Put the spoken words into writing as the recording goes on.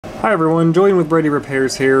Hi everyone, Julian with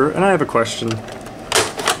BradyRepairs here, and I have a question.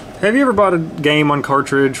 Have you ever bought a game on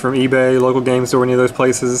cartridge from eBay, local game store, any of those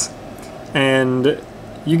places, and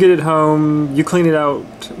you get it home, you clean it out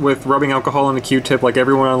with rubbing alcohol and a Q-tip like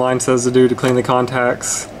everyone online says to do to clean the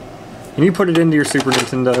contacts, and you put it into your Super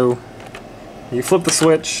Nintendo, you flip the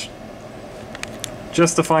switch,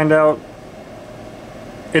 just to find out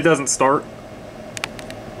it doesn't start?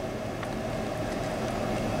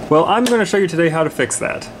 Well, I'm going to show you today how to fix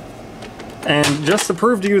that. And just to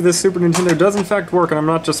prove to you this Super Nintendo does in fact work and I'm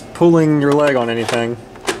not just pulling your leg on anything,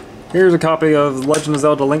 here's a copy of Legend of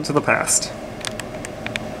Zelda: Link to the Past.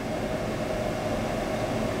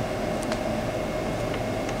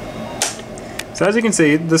 So as you can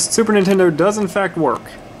see, this Super Nintendo does in fact work.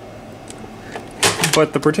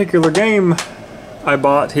 But the particular game I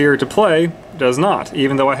bought here to play does not,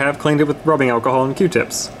 even though I have cleaned it with rubbing alcohol and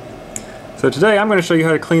Q-tips. So today I'm going to show you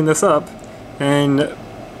how to clean this up and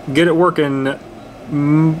get it working about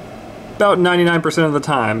 99% of the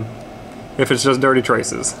time if it's just dirty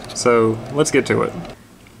traces. So let's get to it.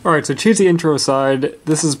 Alright, so cheesy intro aside,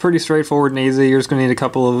 this is pretty straightforward and easy. You're just going to need a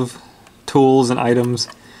couple of tools and items.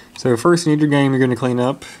 So first you need your game you're going to clean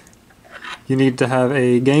up. You need to have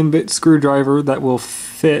a game bit screwdriver that will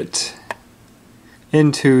fit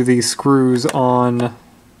into the screws on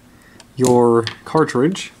your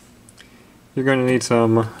cartridge. You're going to need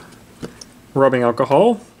some rubbing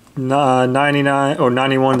alcohol. 91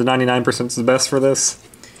 to 99% is the best for this.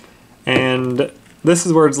 And this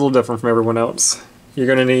is where it's a little different from everyone else. You're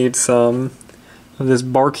going to need some of this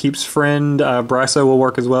Barkeep's Friend. Brasso will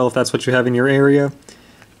work as well if that's what you have in your area.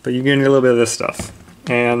 But you're going to need a little bit of this stuff.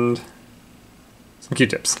 And some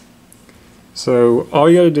Q-tips. So all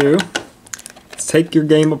you got to do is take your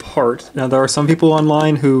game apart. Now there are some people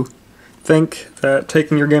online who think that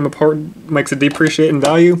taking your game apart makes it depreciate in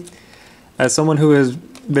value. As someone who has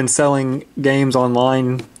been selling games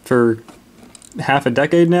online for half a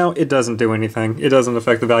decade now, it doesn't do anything. It doesn't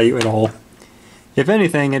affect the value at all. If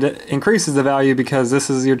anything, it increases the value because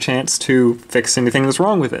this is your chance to fix anything that's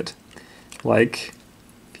wrong with it. Like,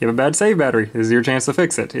 if you have a bad save battery, this is your chance to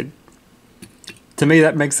fix it. To me,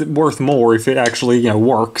 that makes it worth more if it actually,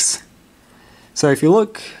 works. So if you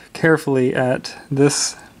look carefully at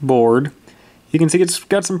this board, you can see it's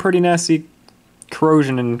got some pretty nasty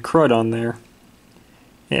corrosion and crud on there.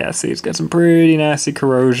 Yeah, see, it's got some pretty nasty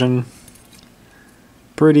corrosion.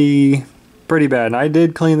 Pretty bad. And I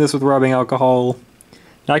did clean this with rubbing alcohol.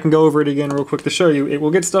 And I can go over it again real quick to show you. It will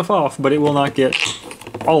get stuff off, but it will not get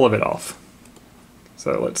all of it off.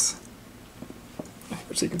 So let's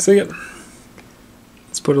you can see it.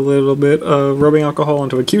 Let's put a little bit of rubbing alcohol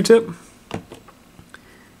into a Q-tip.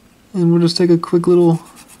 And we'll just take a quick little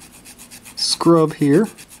scrub here.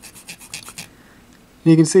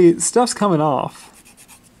 You can see stuff's coming off,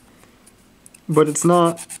 but it's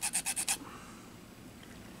not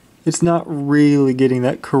really getting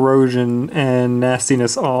that corrosion and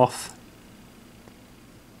nastiness off.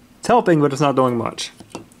 It's helping, but it's not doing much.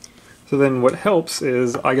 So then what helps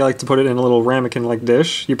is I like to put it in a little ramekin-like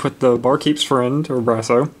dish. You put the Barkeep's Friend, or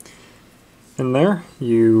Brasso, in there.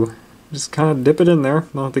 You just kind of dip it in there.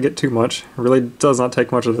 Don't have to get too much. It really does not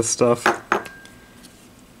take much of this stuff.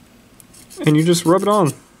 And you just rub it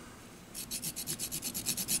on.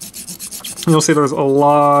 You'll see there's a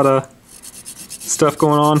lot of stuff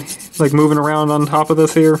going on, like moving around on top of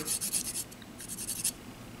this here.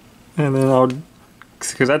 And then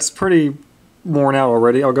because that's pretty worn out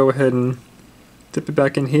already, I'll go ahead and dip it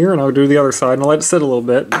back in here and I'll do the other side and I'll let it sit a little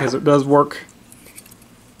bit because it does work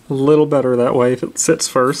a little better that way if it sits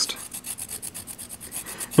first.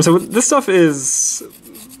 And so this stuff is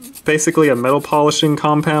basically a metal polishing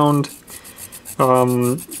compound.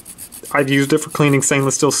 I've used it for cleaning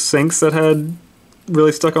stainless steel sinks that had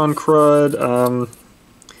really stuck on crud.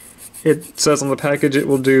 It says on the package it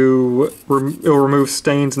will remove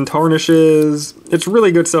stains and tarnishes. It's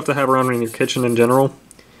really good stuff to have around in your kitchen in general,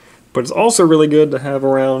 but it's also really good to have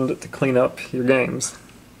around to clean up your games.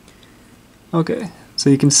 Okay, so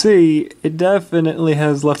you can see it definitely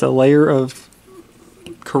has left a layer of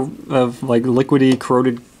like liquidy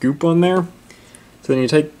corroded goop on there. So then you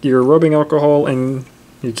take your rubbing alcohol and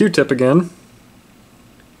your Q-tip again.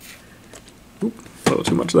 Oop, a little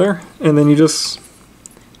too much there. And then you just,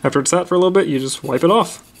 after it's sat for a little bit, you just wipe it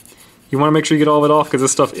off. You want to make sure you get all of it off because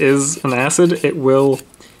this stuff is an acid. It will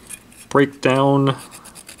break down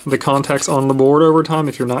the contacts on the board over time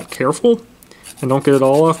if you're not careful. And don't get it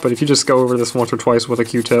all off, but if you just go over this once or twice with a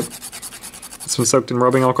Q-tip, it's been soaked in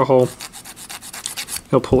rubbing alcohol,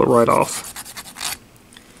 it'll pull it right off.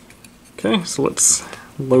 Okay, so let's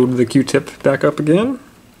load the Q-tip back up again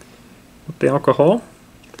with the alcohol.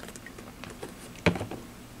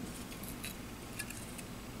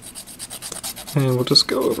 And we'll just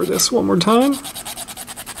go over this one more time.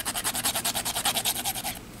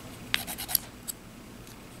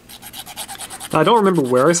 I don't remember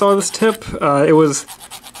where I saw this tip. I was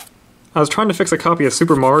trying to fix a copy of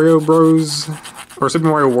Super Mario Bros. Or Super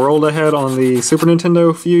Mario World I had on the Super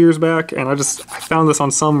Nintendo a few years back, and I found this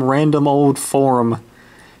on some random old forum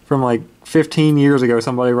from like 15 years ago.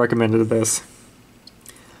 Somebody recommended this.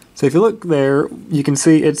 So if you look there, you can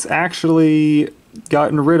see it's actually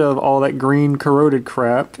gotten rid of all that green corroded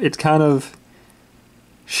crap. It's kind of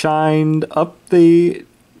shined up the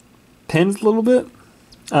pins a little bit.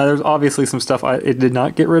 There's obviously some stuff it did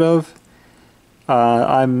not get rid of.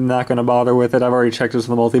 I'm not going to bother with it. I've already checked this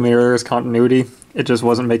with the multimeter. There's continuity. It just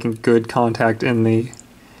wasn't making good contact in the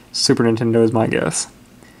Super Nintendo is my guess.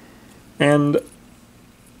 And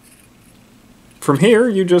from here,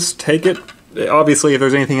 you just take it. Obviously, if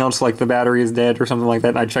there's anything else like the battery is dead or something like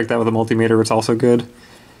that, I'd check that with a multimeter. It's also good.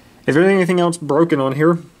 If there's anything else broken on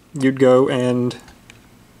here, you'd go and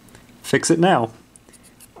fix it now.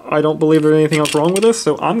 I don't believe there's anything else wrong with this,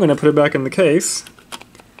 so I'm going to put it back in the case.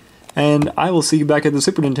 And I will see you back at the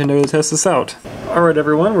Super Nintendo to test this out. Alright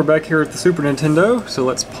everyone, we're back here at the Super Nintendo, so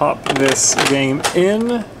let's pop this game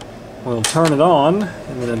in. We'll turn it on,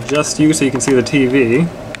 and then adjust you so you can see the TV.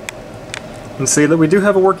 And see that we do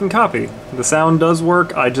have a working copy. The sound does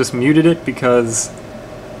work, I just muted it because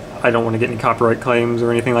I don't want to get any copyright claims or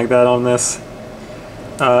anything like that on this.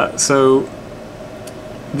 So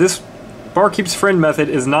this Barkeep's Friend method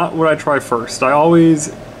is not what I try first. I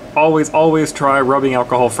always try rubbing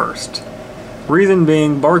alcohol first. Reason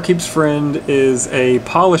being, Barkeep's Friend is a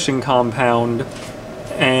polishing compound,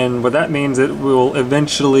 and what that means, it will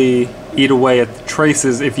eventually eat away at the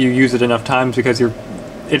traces if you use it enough times, because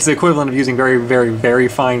it's the equivalent of using very, very, very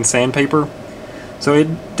fine sandpaper. So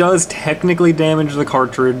it does technically damage the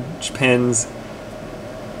cartridge pins,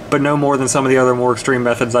 but no more than some of the other more extreme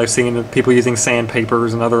methods I've seen of people using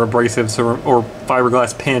sandpapers and other abrasives or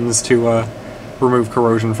fiberglass pins to remove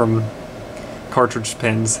corrosion from cartridge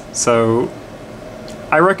pins. So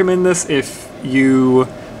I recommend this if you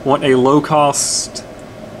want a low-cost,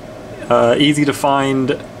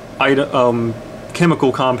 easy-to-find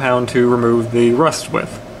chemical compound to remove the rust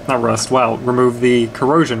with. Not rust, wow, remove the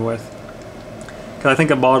corrosion with. Because I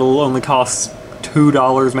think a bottle only costs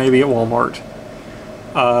 $2 maybe at Walmart.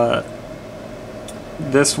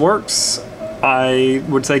 This works. I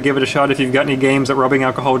would say give it a shot if you've got any games that rubbing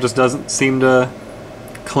alcohol just doesn't seem to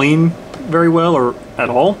clean very well or at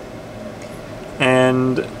all.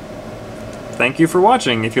 And thank you for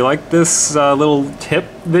watching. If you like this little tip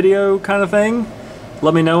video kind of thing,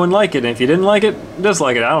 let me know and like it. And if you didn't like it,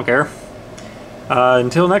 dislike it. I don't care.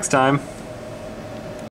 Until next time.